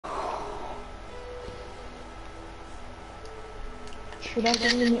Should I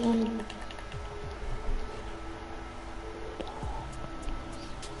give me on?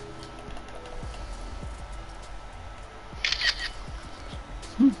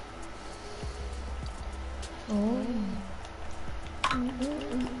 Oh.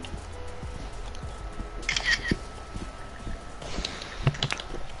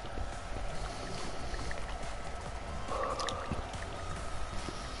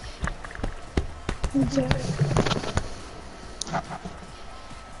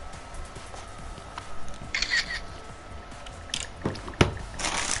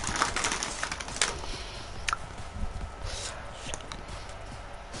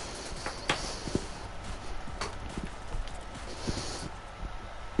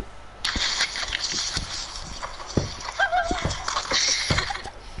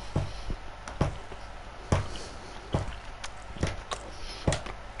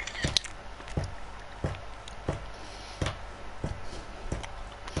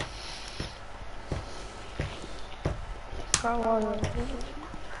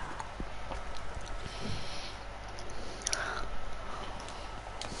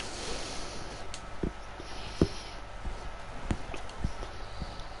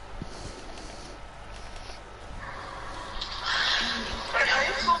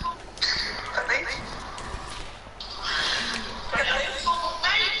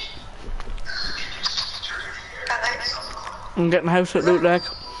 I'm getting a house at loot like.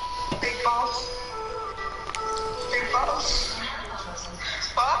 Big balls. Big balls.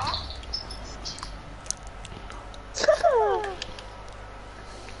 What?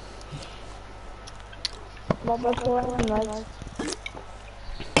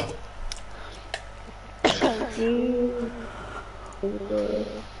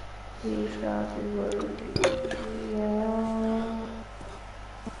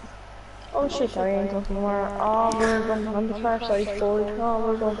 Oh shit, I ain't talking more. Oh, we're done on the far side, boys. Oh,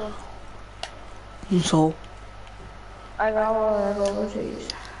 we're done. So, I got one overseas.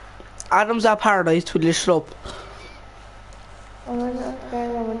 Adam's at Paradise, will you shut up? Oh my god,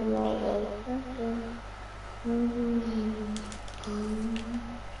 I with the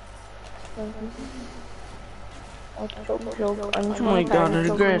logo. Oh my god,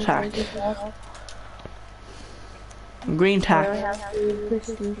 there's a great attack. Green tack.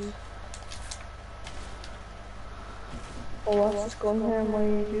 Oh, what's this gun here? What do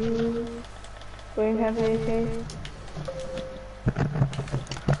you do? Going heavy,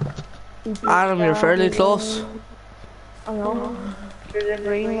 Adam, you're fairly close. I know. There's a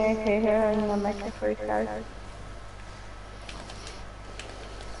green AK here and a mecha free card.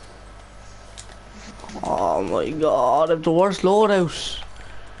 Oh my god, I have the worst loadout.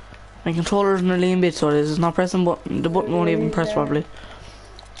 My controller's nearly in bits, so it's not pressing button. The button won't even press properly.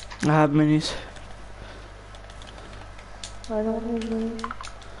 I have minis. I don't have minis.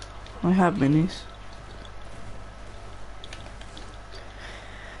 I have minis.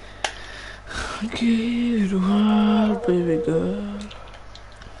 Give it a whirl, baby girl.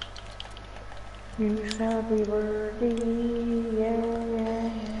 You shall be worthy, yeah.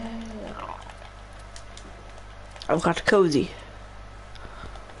 I've got a cozy.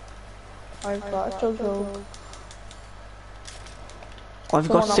 I've got a choco. I've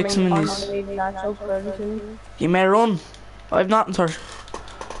got 6 minis. You may run. I've nothing, sir.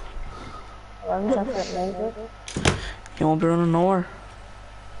 You won't be running nowhere.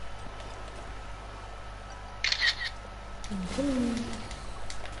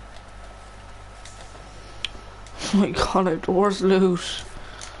 Oh my god, I have the worst loot.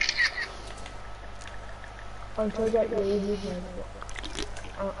 I'm sure that you're easy.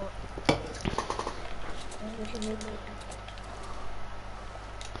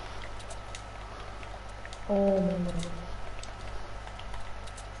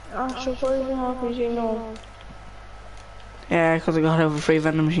 Oh, so far you have you know. Yeah, because I got out of a free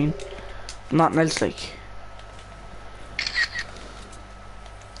vending machine. Nothing else like.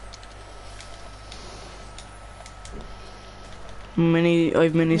 I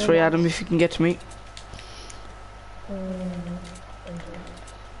have minis for you, Adam, if you can get to me.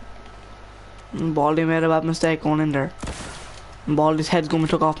 Baldy made a bad mistake going in there. And Baldy's head's going to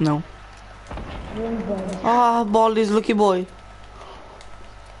be took off now. Ah, Baldy's lucky boy.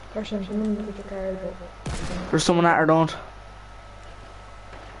 There's someone at her, don't.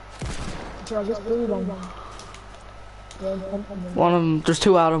 One of them, there's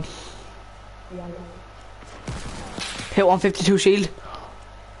 2 at him. Hit 152 shield.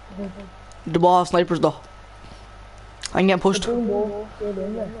 The ball snipers though. I'm getting pushed.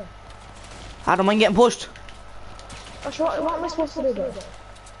 Adam, I'm getting pushed. What am I supposed to do though?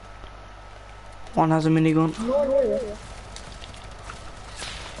 One has a minigun.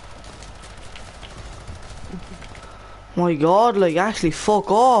 My god, like, actually,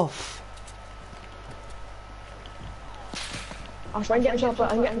 fuck off. I'm trying to get shot,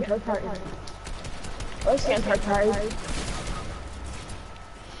 but I'm getting third party. Let's get third party.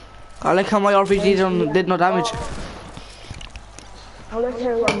 I like how my RPG did no damage. I like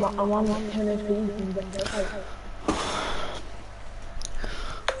how I'm on 10 HP and getting third party.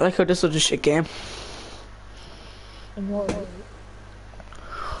 I like how this was a shit game.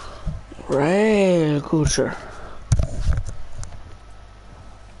 Rail culture.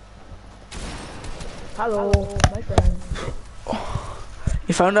 Hello, my friend.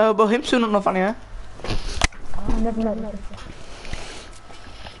 You found out about him soon enough, anyway. Oh, never met.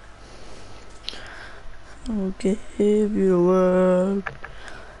 I'll give you a word.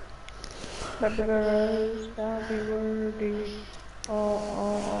 Happy birthday.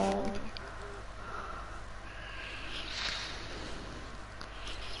 Oh.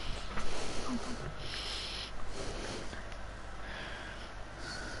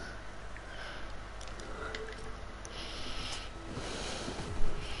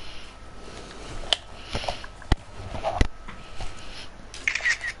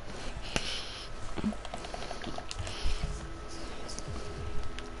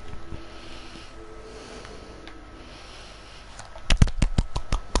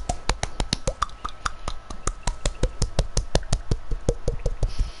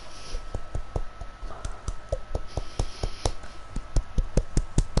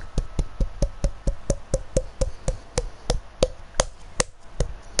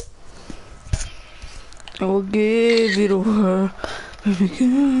 I will give it to her, baby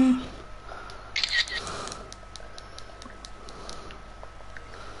girl.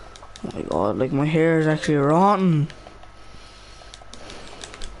 Oh my god, like my hair is actually rotten.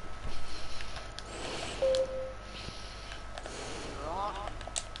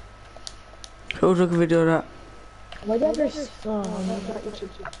 Who took a video of that? My dad is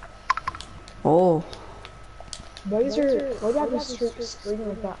Oh. my dad was screaming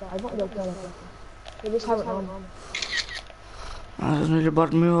like that. I don't like that. They just have it on. That doesn't really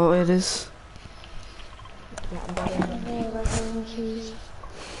bother me what it is.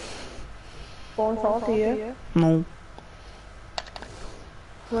 Phone call to you? No.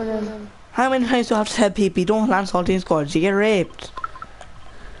 How many times do I have to tell people don't land salty in squads? You get raped.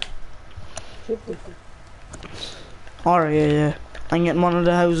 50. Alright, yeah. I'm getting one of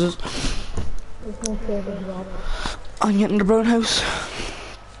the houses. There's no favorite job. I'm getting the brown house.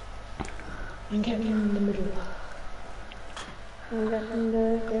 I'm getting in the middle. I'm getting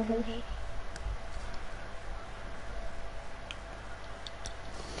the house.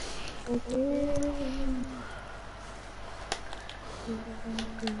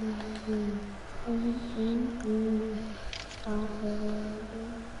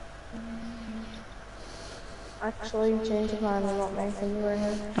 Actually, change the plan and not make them right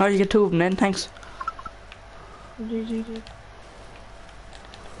here. Oh, you get two of them then, thanks. GG.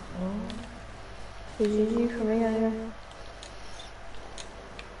 GG for me, anyway.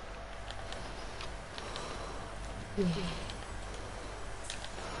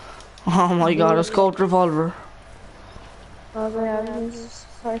 Oh my god, a scout revolver. Oh, they have this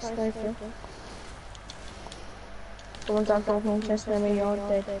first sniper. Someone's on top of me, just let me all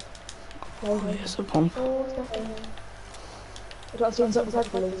day. Oh, yes, a pump. Oh,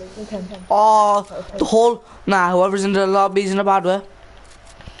 the whole... Nah, whoever's in the lobby's in a bad way.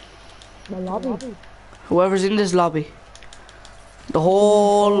 My lobby? Whoever's in this lobby. The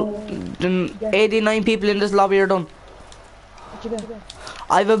whole... 89 people in this lobby are done. What you got?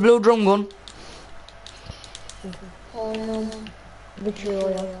 I have a blue drum gun. Victory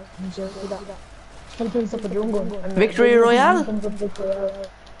Royale. Sometimes up a drum gun. Victory Royale?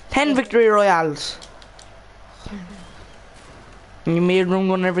 10 victory royales. You made drum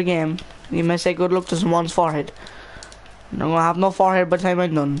gun every game. You may say good luck to someone's forehead. I'm gonna have no forehead by the time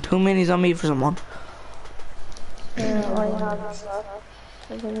I'm done. 2 minis on me for someone. Yeah, I have stuff.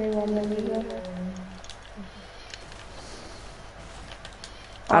 There's only 1 minute.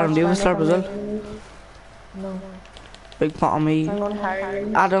 Adam, do you have a slurp as well? No. Big pot on me. I'm on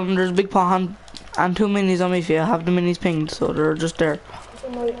Harry. Adam, there's a big pot and 2 minis on me if you have the minis pinged, so they're just there. I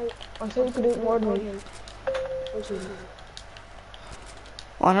said you could do it more than me.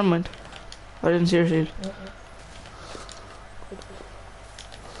 Oh, never mind. I didn't see your shield.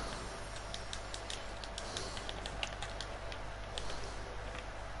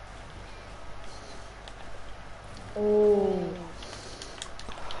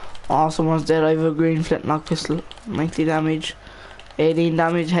 Oh, someone's dead. I have a green flintlock pistol. 90 damage. 18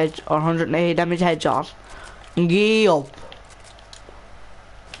 damage head or 180 damage headshot. Gee up.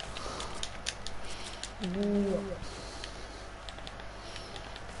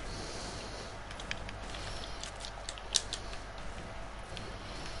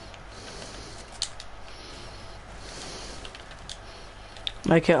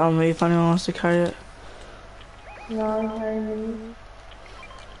 Make it on me if anyone wants to carry it. No, I'm carrying me.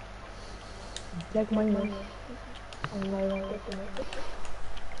 Like mine. And I won't get to make it.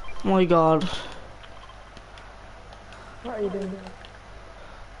 My god. What are you doing?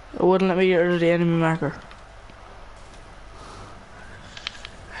 It wouldn't let me get rid of the enemy marker.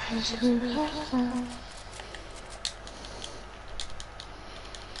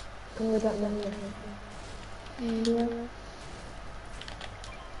 Come with that number. Yeah.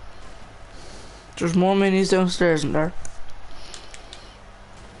 There's more minis downstairs, isn't there?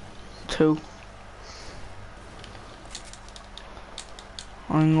 2.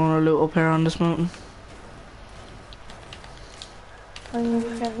 I'm gonna loot up here on this mountain. I'm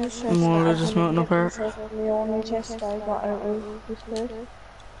gonna loot this mountain up here. The only chest I got out of this place.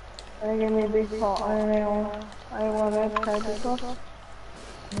 And they gave me a big pot and I want a card as well.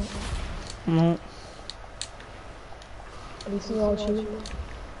 No. This is all cheap.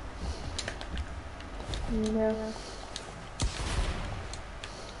 Yeah.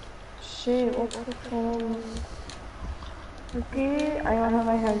 Shit, what's going on? Okay, I don't have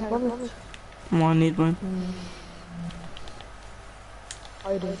my hand bullets. I need one.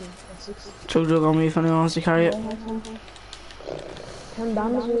 I do. Chug jug on me if anyone wants to carry it. 10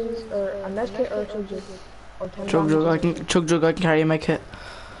 damages or a med kit or a chug jug? Or 10 Chug jug I can carry my kit.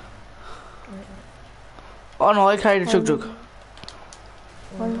 Oh no, I carry the chug jug.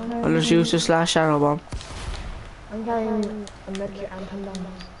 I'll just use the slash shadow bomb. I'm carrying a med kit and 10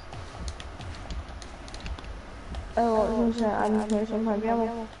 damages. Oh, what was I saying? I need to make some heavy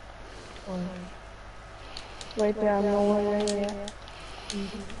ammo. Right there, I'm nowhere yet.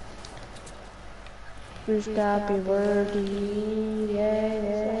 Who's happy wordy?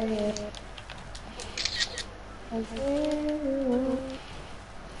 Yeah.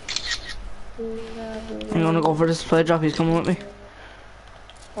 I'm gonna go for this supply drop, he's coming with me.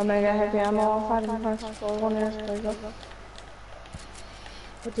 I'm gonna get heavy ammo off at him first, so one is supply drop.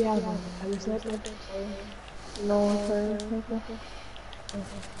 What do you have on? Have you sniped? No, Oh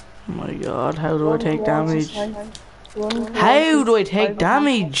my god, how do I take damage? How do I take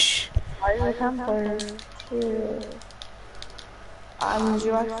damage? I can't fire. You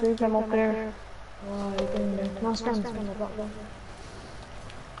actually came up there. Oh, you're getting there. No, stand up.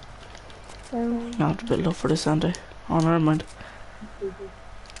 You have to build up for this, Andy. Oh, never mind.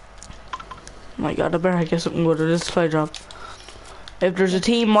 My god, I better get something good at this supply drop. If there's a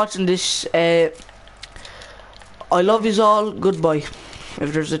team watching this, I love yous all, goodbye.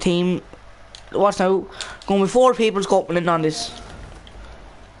 If there's a team, watch now, going with 4 people scoping in on this.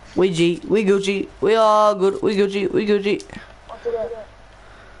 We G, we Gucci, we all good, we Gucci.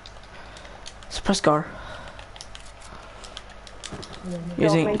 Suppress car.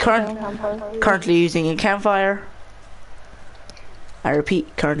 Currently using a campfire. I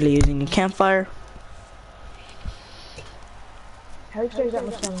repeat, currently using a campfire. How do you change that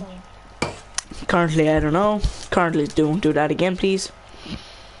much damage? Currently, I don't know. Currently, don't do that again, please.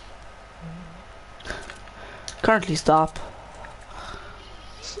 Currently, stop.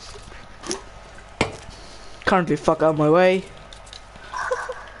 Currently, fuck out my way.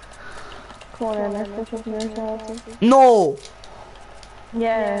 Come on, let's push up yourself. No!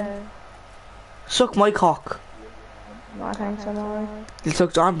 Yeah. Suck my cock. No, thanks, I'm alright. You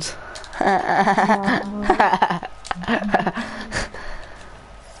suck John's.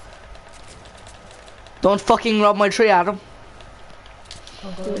 Don't fucking rob my tree, Adam.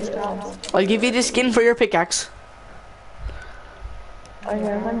 I'll give you the skin for your pickaxe. I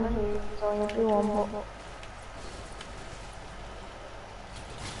hear them.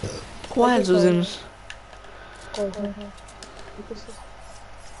 What else was in it?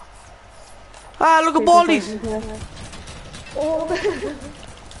 Ah, look at Baldies!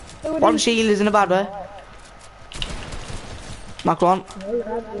 One shield is in a bad way. Knocked one.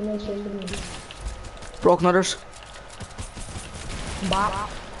 Broken others.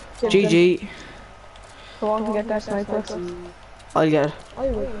 GG. Go on to get that sniper. I'll get it.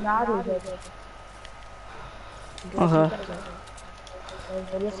 Okay.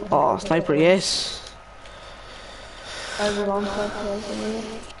 Oh, sniper, yes.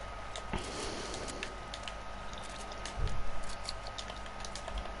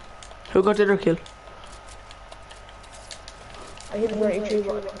 Who got the other kill? I hit the right tree.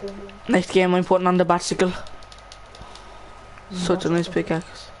 Next game I'm putting on the bicycle. Such a nice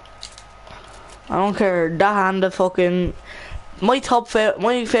pickaxe. I don't care. That and the fucking... my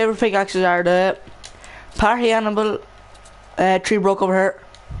favorite pickaxes are the party animal. Tree broke over here.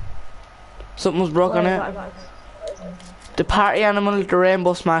 Something was broke on it. The party animal, the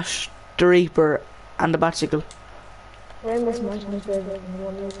rainbow smash, the reaper, and the bicycle. Rainbow Smash's my favorite. And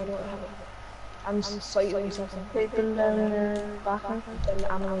one year I don't have it. I'm slightly something. People down there background. Then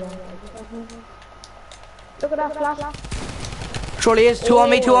animal on. Look at that flash. Surely is. Two on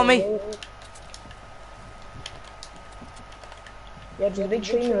me, two on me. Yeah, there's a big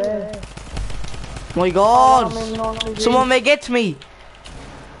tree in your area. My god. Someone may get to me.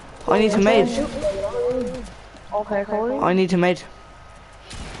 I need to mate. Okay, Corey. I need to mate.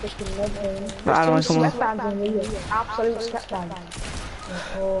 I don't know someone. Sweatbands in here. Absolute sweatbands.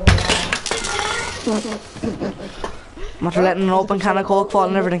 Oh, I'm after letting an open can of coke fall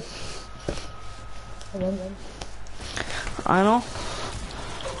and everything. I know.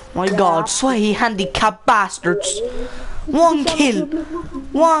 My god, sweaty handicapped bastards. One kill.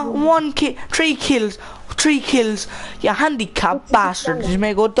 One kill. 3 kills. 3 kills. You handicapped bastards. You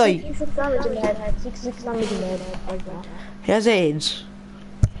may go die. 6 damage in the head. 6 damage in the head. Like that. He has AIDS.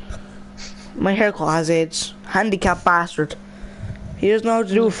 My haircut has AIDS. Handicapped bastard. He doesn't know how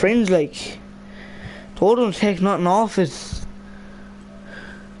to do with friends like. Told him to take nothing off it.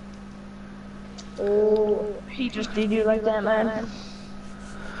 Oh, he just did you like that, man.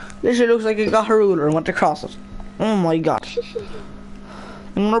 Literally looks like he got a ruler and went to cross it. Oh my god.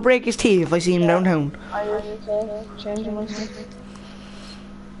 I'm gonna break his teeth if I see him downtown. I was changing myself.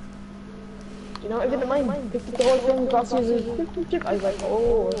 You know what I didn't mind? Picked the whole thing, got using. I was like,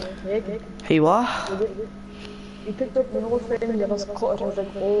 oh, take. Hey, what? He picked up the whole thing and was cut it. I was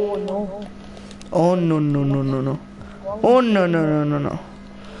like, oh no. Oh no no no no no. Oh no no no no no.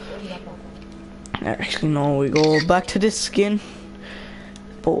 Actually no, we go back to this skin.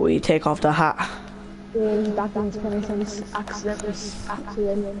 But we take off the hat. That means penitence, accident.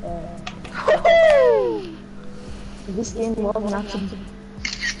 This game was an accident.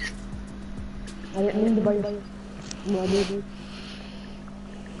 I didn't mean to buy it. No, I didn't.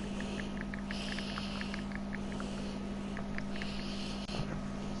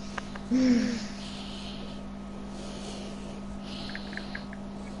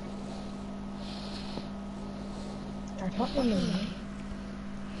 I thought you knew.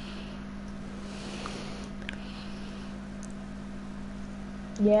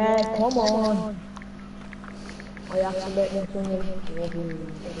 Yeah, come on. I accidentally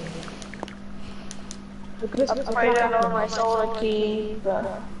look at this. I don't know my solar key,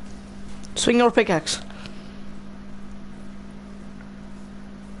 but Swing your pickaxe.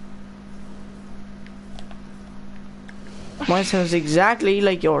 Mine sounds exactly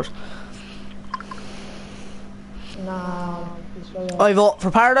like yours. Nah, I vote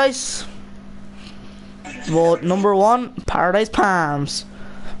for Paradise. Vote number 1, Paradise Palms.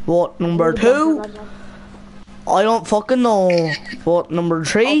 Vote number 2, I don't fucking know. Vote number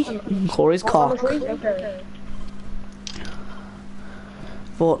 3, Corey's cock.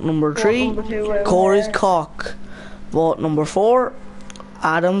 Vote number 3, Corey's cock. Vote number 4,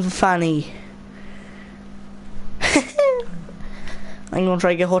 Adam's fanny. I'm gonna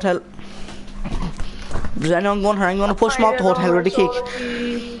try to get hotel. If there's anyone going here, I'm gonna push him off the hotel with a kick.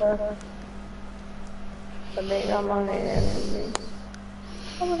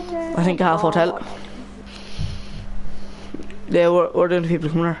 I think I have hotel. Yeah, we're doing the people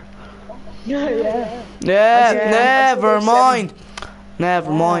coming here. Yeah, never mind.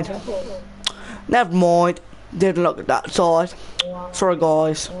 Never mind. Never mind. Didn't look at that side. Sorry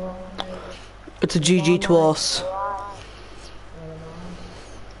guys. It's a GG to us.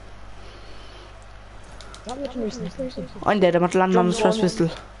 I'm dead, I'm at land on the stress pistol.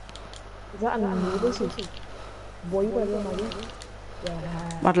 Is that an noodle? Boy,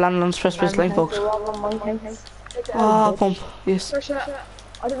 I'm at land on the stress pistol, line folks. Ah, pump, yes.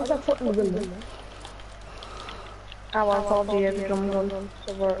 I don't know if that foot in the building. I want all the drum gun,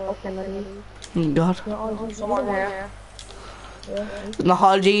 so we're okay with Oh god. someone here. The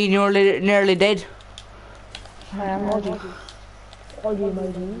Hall G nearly dead. I am Moji. All the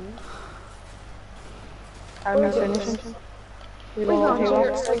emoji. I'm not finishing.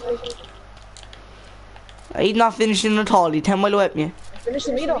 He's not finishing at all, he's 10 mile away from you. Finish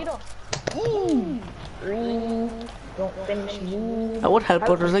the meter. Don't finish me. That would help,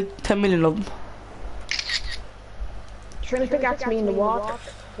 but there's like 10 million of them. Trying to pickaxe me in the water.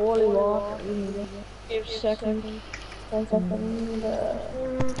 Holy water. Give seconds. 1 second.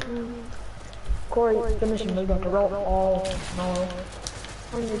 Corey, finishing me, but the rope. Oh, no.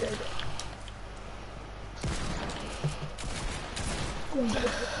 I need it.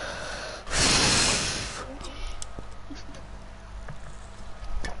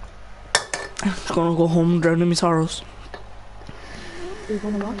 I'm gonna go home and drown in my sorrows. You're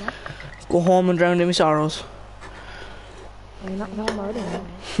gonna what? Go home and drown in my sorrows. You're not going to murder me.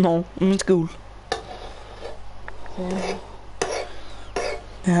 No, I'm in school. Yeah.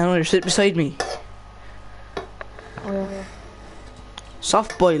 Yeah, you sit beside me. Oh yeah.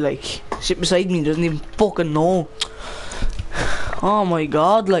 Soft boy, like, sit beside me, doesn't even fucking know. Oh my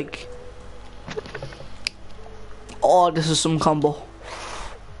god, like. Oh, this is some combo.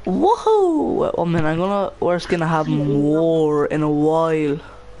 Woohoo! Oh man, we're just gonna have more in a while.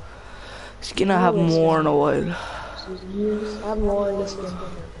 It's gonna have more in a while. I have more in this game.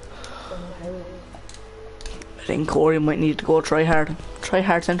 I think Corey might need to go try hard. Try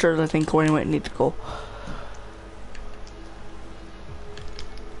hard centers, I think Corey might need to go.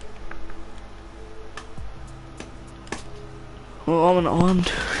 Oh, I'm on 1, 2,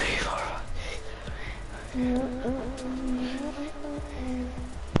 3, 4.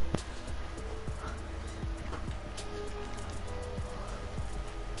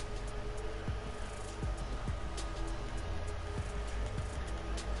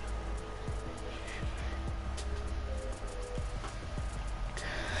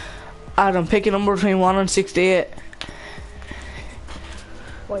 Adam, pick a number between 1 and 68.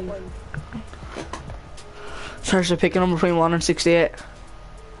 Wait. Seriously, pick a number between 1 and 68.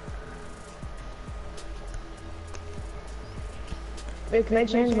 Wait, can I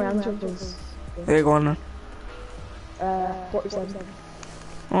change my answer, please? There you go on then. 47.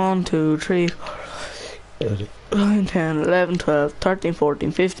 1, 2, 3, 9, 10, 11, 12, 13,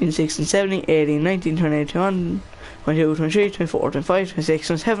 14, 15, 16, 17, 18, 19, 20, 21, 22, 23, 24, 25, 26,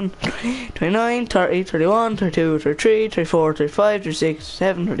 27, 29, 30, 31, 32, 33, 34, 35, 36,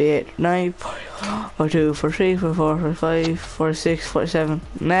 37, 38, 39, 40, 42, 43, 44, 45, 46, 47.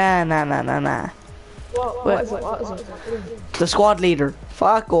 Nah. What is it? The squad leader.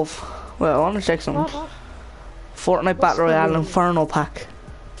 Fuck off. Well, I want to check something. Fortnite Battle Royale Inferno Pack.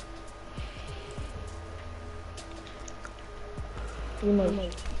 You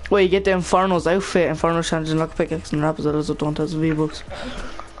might. Well, you get the Inferno's outfit, Inferno challenge and lock pickaxe and raps that is up 1,000 V-Bucks.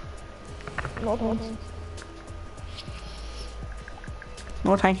 No thanks.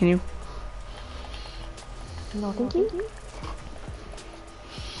 No thanking you. No thank you.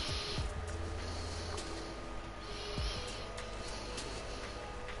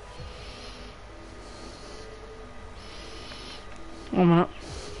 One minute.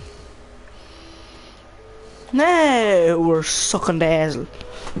 No, we're sucking dazzle.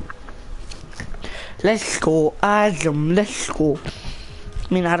 Let's go, Adam, let's go.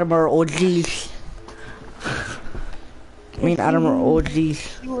 Me and Adam are OGs. Me and Adam are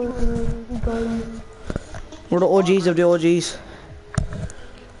OGs. We're the OGs of the OGs.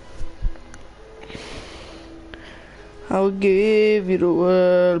 I'll give you the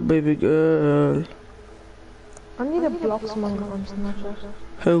world, baby girl. I need to block someone on Snapchat.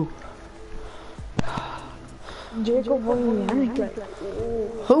 Who? Jacob Yannick.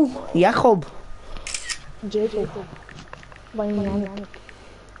 Who? Jacob. Jacob Yannick.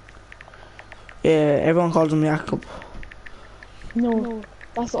 Yeah, everyone calls him Jacob. No,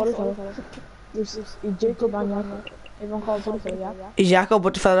 that's the other fellow. There's Jacob and Yannick. Everyone calls the other fellow, yeah? Is Jacob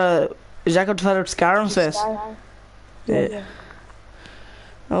what the fella? Is Jacob the fella with scar on his face? Yeah.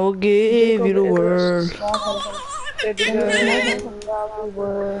 I'll give you the world. You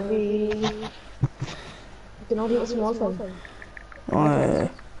can only get a small thing. Oh,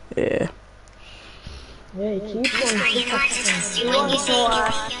 yeah. Yeah, he keeps on.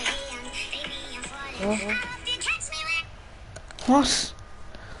 What?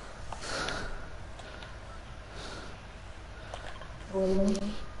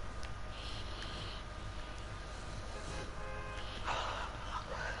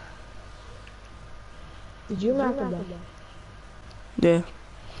 Did you map that? Yeah.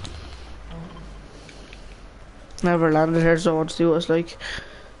 Never landed here, so I want to see what it's like.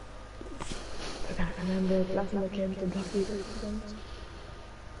 I can't remember the last time I came to block you.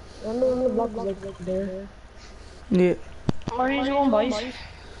 Remember when the block was like there? Yeah. Where are you going, boys?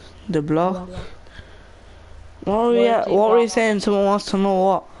 The block. What were you saying? Someone wants to know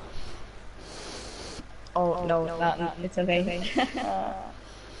what? Oh, no, nothing. It's okay.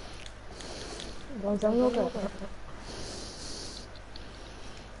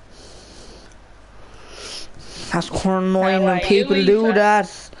 That's quite annoying when people do that.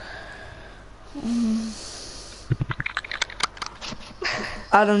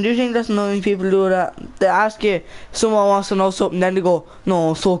 Adam, do you think that's annoying people do that? They ask you, someone wants to know something, then they go,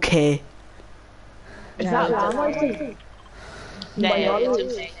 no, it's okay. Is that Lamar? Yeah, it's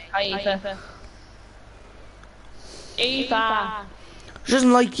okay. Hi, Aoife. Aoife! She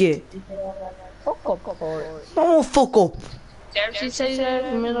doesn't like you. Fuck up, Corey. No, fuck up. There she says that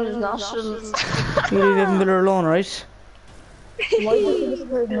in the middle of his nostrils. You leave Evan Miller alone, right? Why do you just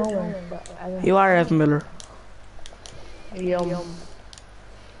heard no one? You are Evan Miller. Yum.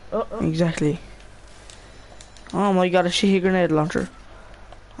 Exactly. Oh my god, a shitty grenade launcher.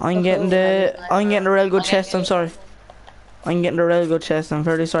 I'm getting a real good chest, I'm sorry. I'm getting a real good chest, I'm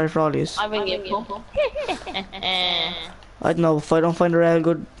very sorry for all these. I will get pump. I don't know, if I don't find a real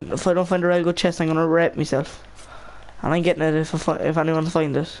good chest, I'm gonna wreck myself. And I'm getting it if anyone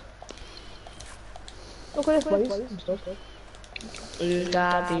finds it. Look at this place. You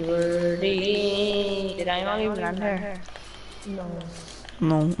gotta be worthy. Did anyone even land here? No.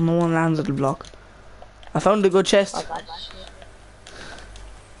 No one lands at the block. I found a good chest.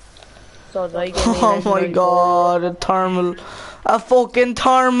 So they give me Oh my god, a thermal. A fucking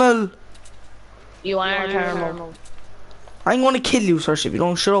thermal. You are thermal. I'm gonna kill you, Sir, if you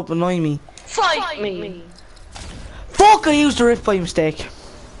don't shut up and annoy me. Fight me. Fuck, I used the rift by mistake.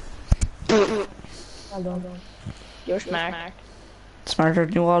 Well done. You're smart. Smarter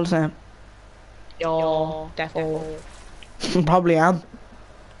than you all the same. Yo, defo. Probably am.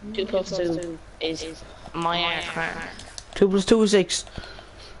 2 plus 2 is my answer. 2 plus 2 is 6.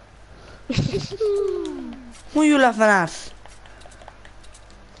 What are you laughing at?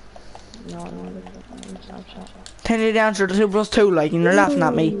 No. 10 is the answer to 2 plus 2, like, and you're laughing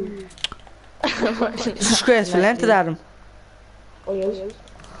at me. It's disgraceful, ain't it, Adam? Oh, yes.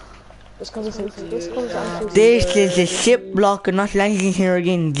 Just cause it's This is a ship block and not landing here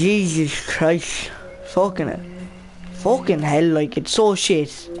again. Jesus Christ. Fucking it. Fucking hell, like, it's so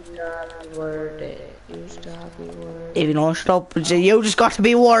shit. If you don't stop, you just got to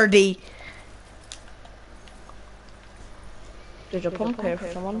be worthy. There's a pump here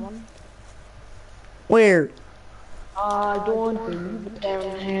for someone. Where? don't believe it.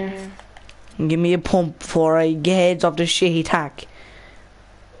 Down here. Give me a pump before I get heads off the shitty tack.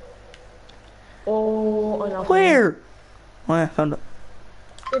 Oh, I know. Where? Oh, yeah, found it.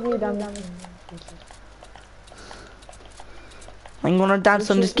 Give me them. I'm gonna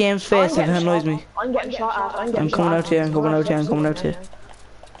dance on this game's face if it annoys me. I'm getting shot at. I'm coming out here, I'm coming out here, I'm coming out here.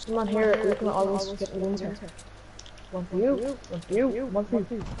 Someone here looking at all these getting wins here. One for you, one for you, one for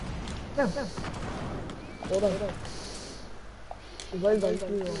you. No. Hold on. Well done,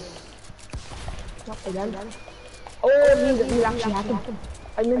 you. Not again. Oh, you actually happened.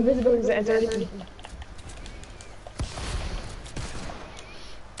 I'm invisible as everything.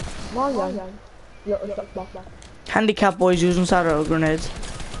 Come on, guys. Yeah, stop. Handicap boys using Saturday grenades.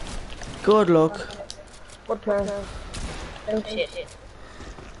 Good luck. Good player. Oh shit.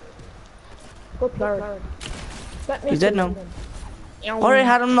 Good player. He's dead now. Alright,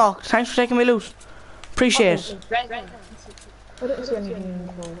 had him knocked. Thanks for taking me loose. Appreciate it. I didn't see anything.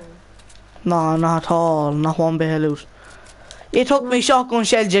 No, not at all. Not one bit of loot. You took me shotgun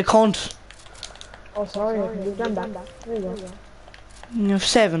shells, you cunt. Oh, sorry. I can give them back. There you go. You have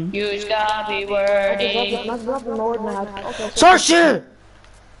 7. You gotta be worthy. Not dropping more than I had. Okay. Search you!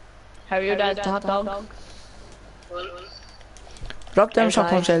 How are you dad's hot dog? Drop them Okay.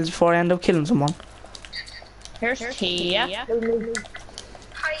 shotgun shells before I end up killing someone. Here's Tia.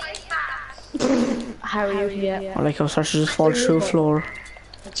 How are you here? I like how Search just falls through the floor.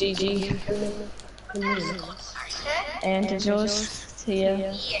 GG. And it's yours, Tia.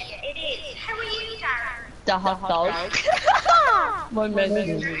 Yeah, it is. How are you, Darren? The hot dog. My man.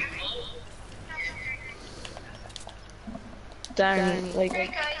 Darren, like, Hey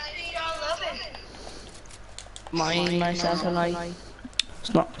guys, who y'all loving? myself and I.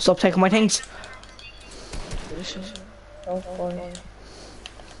 Stop taking my things.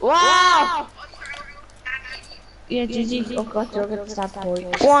 Wow! Yeah, GG. Oh god, you're gonna stop boy.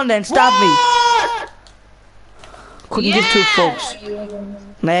 Go on then, stab me. Couldn't give 2 fucks.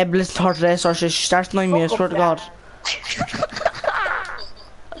 Nah, blitz her today, so she starts annoying me, I swear to God.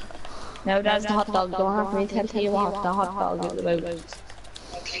 Now that's the hot dog. Don't have me tell Tia what the hot dog is about.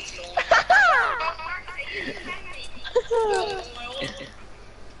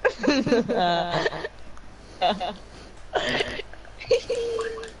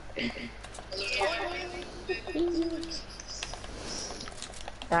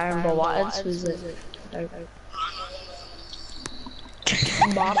 Darren, but what else was it?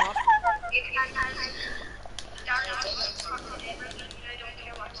 Mom.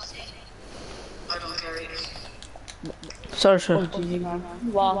 I don't care either. Saoirse,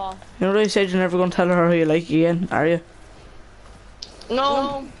 What? you know they said you're never gonna tell her how you like again, are you?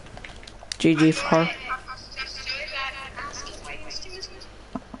 No. GG for her.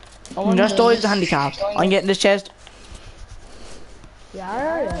 Just always the handicap. I'm getting this chest.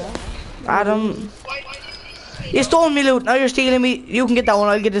 Yeah. Adam, you stole me loot, now you're stealing me. You can get that one,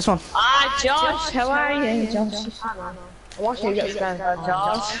 I'll get this one. Ah, Josh, how are you? Josh. I want you to get scared.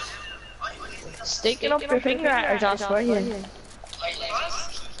 Josh. Stick it up your finger at her, Josh, were you?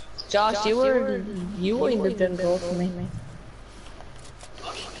 Josh, you were in the done goal for me.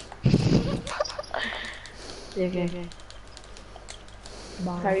 Okay.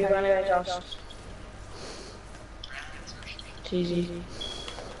 How are you going to Josh? GG.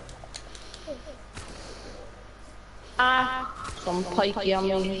 Some pikey on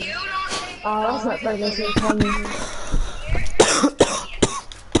me. Oh, that's not very nice of you.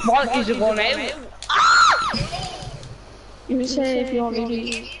 What is it going out? You say if you want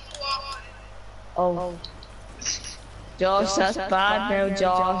me to. Oh. Josh, that's bad now,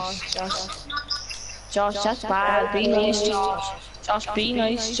 Josh. Josh, that's bad. Be nice, Josh. Josh, be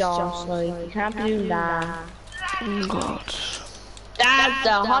nice, Josh. Like, you can't be doing that. Oh God. That's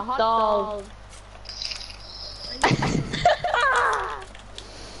the hot dog.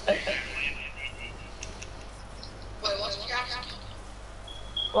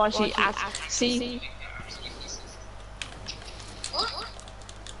 What she asked? See?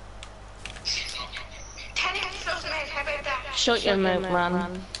 Shut your mouth,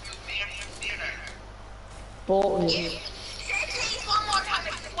 man. Both of you.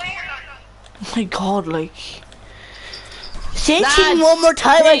 Oh my God, like. Say it one more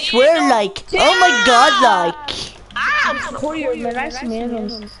time, I swear, like. Oh my God, like. Corey, you're molesting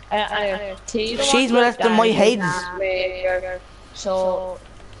me. She's molesting my head. So,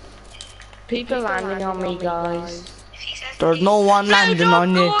 people landing on me, guys. There's no one landing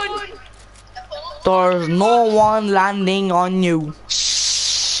on you. There's no one landing on you.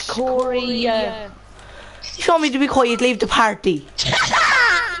 Corey, You want me to be quiet, leave the party.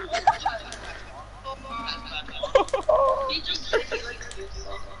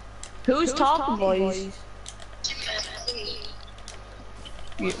 Who's talking, boys?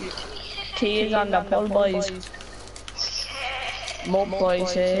 T is on the pull, boys. Mob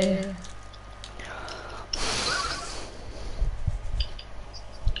boys, eh?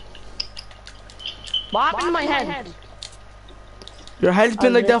 What happened to my head? Your head's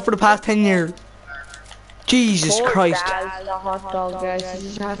been like that for the past 10 years. Jesus Christ. That's the hot dog, guys. This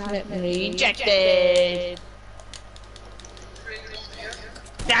is definitely rejected.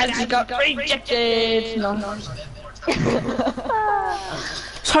 Dad's got rejected. No.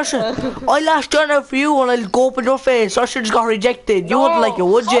 Sasha, I'll ask John out for you and I'll go up in your face. Sasha just got rejected. You wouldn't like it,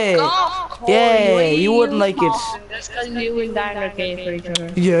 would you? Yeah, you wouldn't like it. That's because you and Dan are gay for each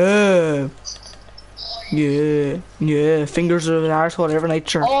other. Yeah. Yeah, fingers are an arsehole every night,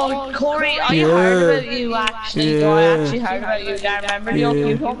 sure. Oh, Corey, I heard about you actually. No, I actually heard about you. Dan, remember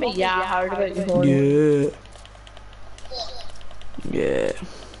you told me? Yeah, I heard about you, Corey. Yeah.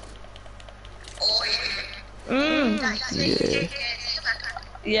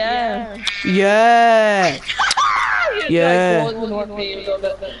 Yeah.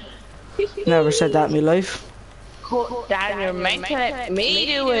 Never said that in my life. Dan, you're meant to let me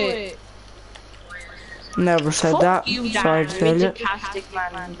do it. Never said that. You, Dan. Sorry to tell you. Fantastic,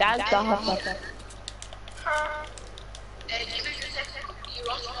 man. That's the hot dog.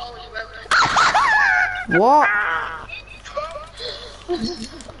 What?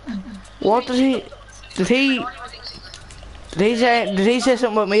 What did he? Did he say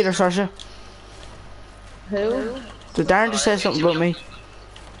something about me or Sasha? Who? Did Darren just say something about me?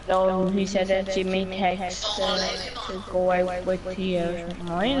 No, he said that Jimmy text to go out with you.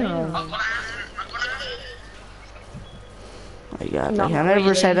 I know. I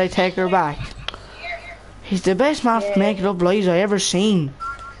never said I'd take her back. He's the best man for making up lies I ever seen.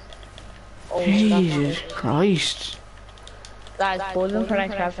 Oh, Jesus Christ. Guys, Golden for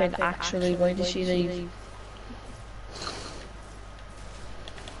that traffic actually going to see leave.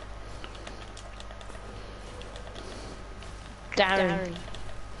 Darren.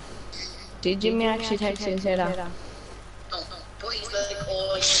 Did Jimmy actually text you and say that? But he's like,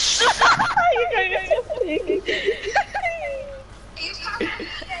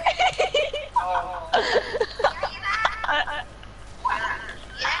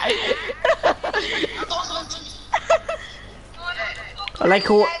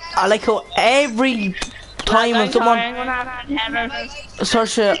 oh, I like how every time when someone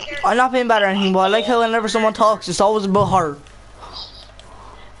Sasha, I'm not being bad or anything, but I like how whenever someone talks, it's always about her.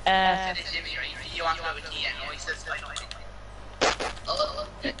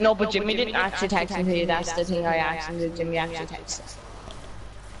 No, but Jimmy didn't actually text him to you. That's the thing I actually did. Jimmy actually texted.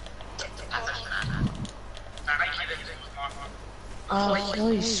 Oh,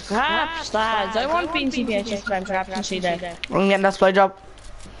 guys, scraps, lads. I want being CPS just for scraps and see that. I'm getting that supply drop.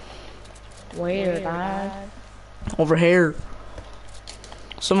 Where, lad? Over here.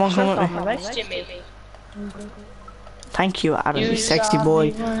 Someone come with me. That's Jimmy. Thank you, Adam, you You sexy shall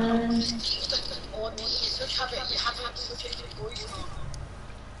boy. be mine. Oh, you search have it. You have it. Search it. Voice now.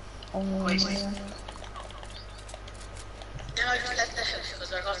 Oh, Wait. yeah. Then I just left the house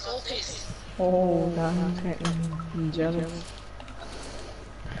because I got so pissed. Oh, God, he's getting jealous.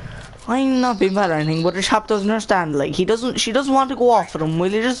 I'm not being bad or anything, but the chap doesn't understand. Like, she doesn't want to go off with him.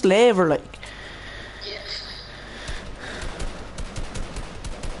 Will you just leave her, like? Yeah.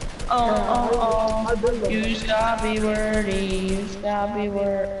 Oh. You shall be worthy. You shall be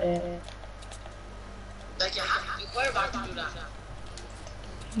worthy. Like, you were about to do that.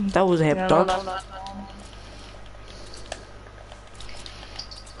 That was a hip dog.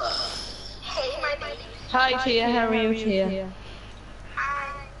 Hey, my baby. Hi, Tia. How are you, Tia?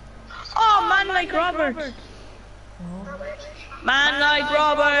 Oh, man like Robert. Man like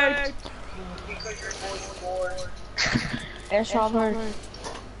Robert. Because your voice is bored. Yes, Robert.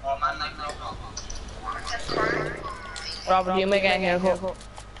 Oh, man, like Robert. Robert, you make a haircut.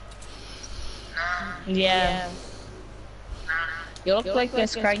 Yeah. You look like a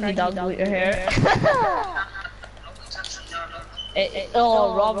scraggy dog with your hair.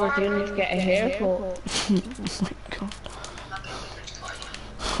 Oh, Robert, you need to get a haircut. Oh my god.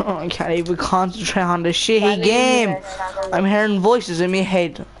 Oh, I can't even concentrate on the shitty game. I'm hearing voices in my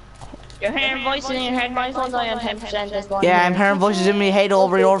head. You're hearing voices in your head, my phone's only on 10% this morning. Yeah, I'm hearing voices in my head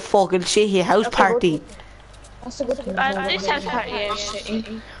over your fucking shitty house party. That's a good thing. This house party is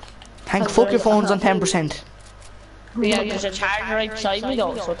shitty. Hank, fuck your phone's on 10%. Yeah, there's a charger right beside me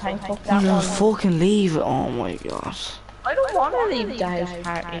though, so thank fuck that Just one. fucking leave it. Oh my god. I don't want to leave the house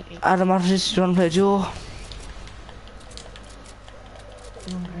party. Adam, after this, you want to play duo?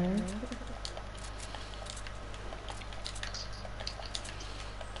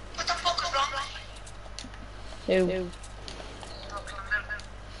 What the fuck is wrong? Who?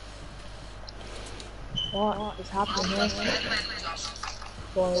 What is happening here?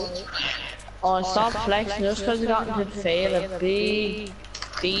 Boy. Oh, stop flexing just because you got into the fail a big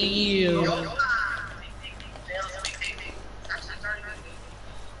deal.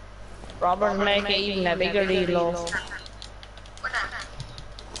 Robert, make it even a bigger deal, love.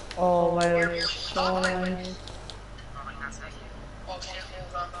 Oh, wow, so nice.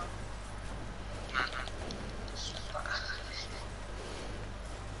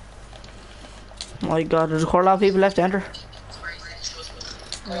 My god, there's quite a lot of people left to enter.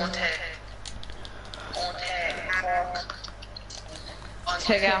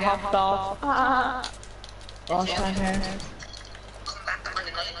 Take out hopped off. Wash my hair.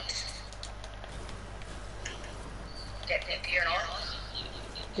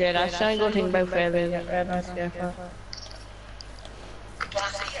 Yeah, that's not a good thing about failing. Red nice careful.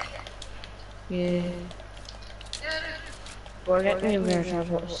 Yeah. We're getting new versions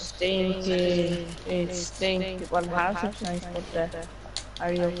of stinky. It's stinky. Well, the house looks nice, but the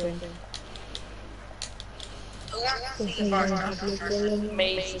are you open?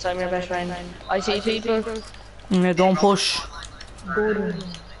 Me, since I'm your best friend. I see people. Yeah, don't push.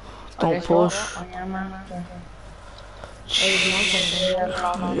 Don't push.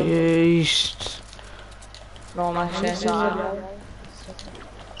 Jeez. No, my shit's on.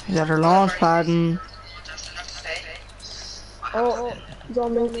 He's at her launch pad and... Oh,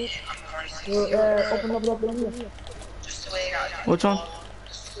 zombie. Open up the window. Which one?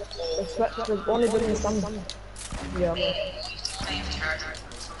 There's only building some. Yeah.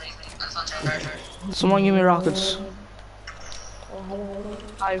 Someone give me rockets.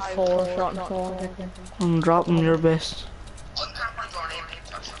 I have 4 shot and 4. I'm dropping your best.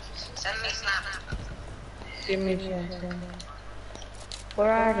 Give me 4.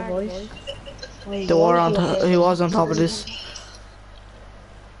 Where are the boys? They were on top. He was on top of this.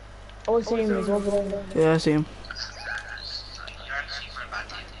 Oh, I see him. He's over there. Yeah, I see him.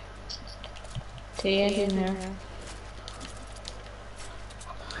 He ain't in here.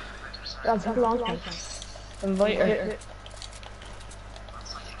 That's a long time. Invite her.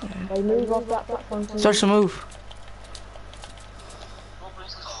 I move off that platform. Start to move.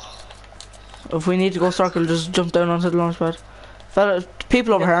 If we need to go circle, just jump down onto the launch pad. Fella,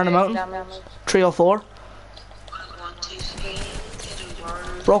 people over here on the mountain. 304.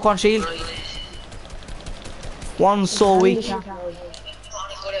 Broke on shield. One's so weak.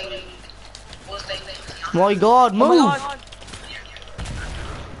 My god, move!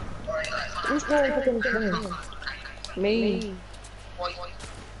 Who's going to fucking swing? Me.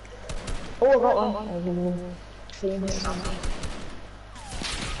 Oh, I got one. Same here.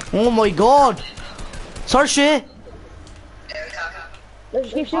 Oh my god! Search it!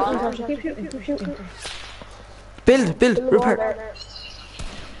 Let's keep shooting, Tasha. Keep shooting, keep shooting. Build, repair.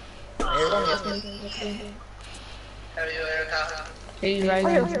 He's I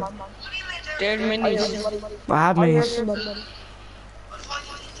hear rising. somebody. They're the I hear minis. somebody. I have I hear minis. somebody.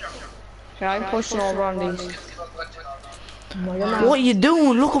 Can I push over on these? No, you're What not. you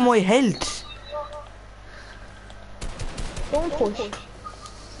doing? Look at my health. Don't push.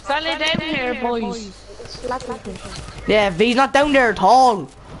 Fella down here, boys. Slap his face. Yeah, V's not down there at all.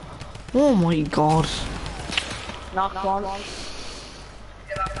 Oh my god. Knock one.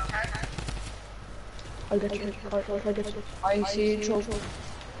 I'll get you. I'll get you. I see you choke.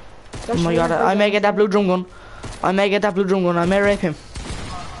 Oh my god, I may get that blue drum gun. I may get that blue drum gun. I may rape him.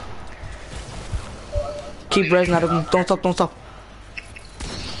 Keep raising at him. Don't stop, don't stop.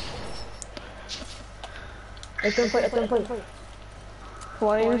 Let them fight, let them fight.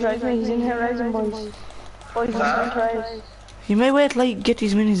 Why are you rising? He's in here rising, boys. Boys, he's going to rise. You may wait till I get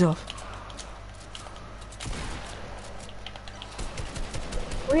these minis off.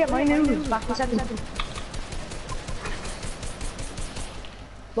 Oh yeah, my news. Back in a second.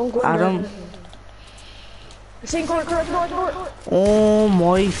 Don't go Adam. Sing court. Oh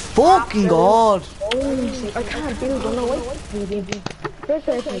my fucking god. Oh, I can't build on the way.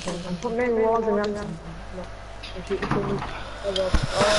 I'm putting in walls around them.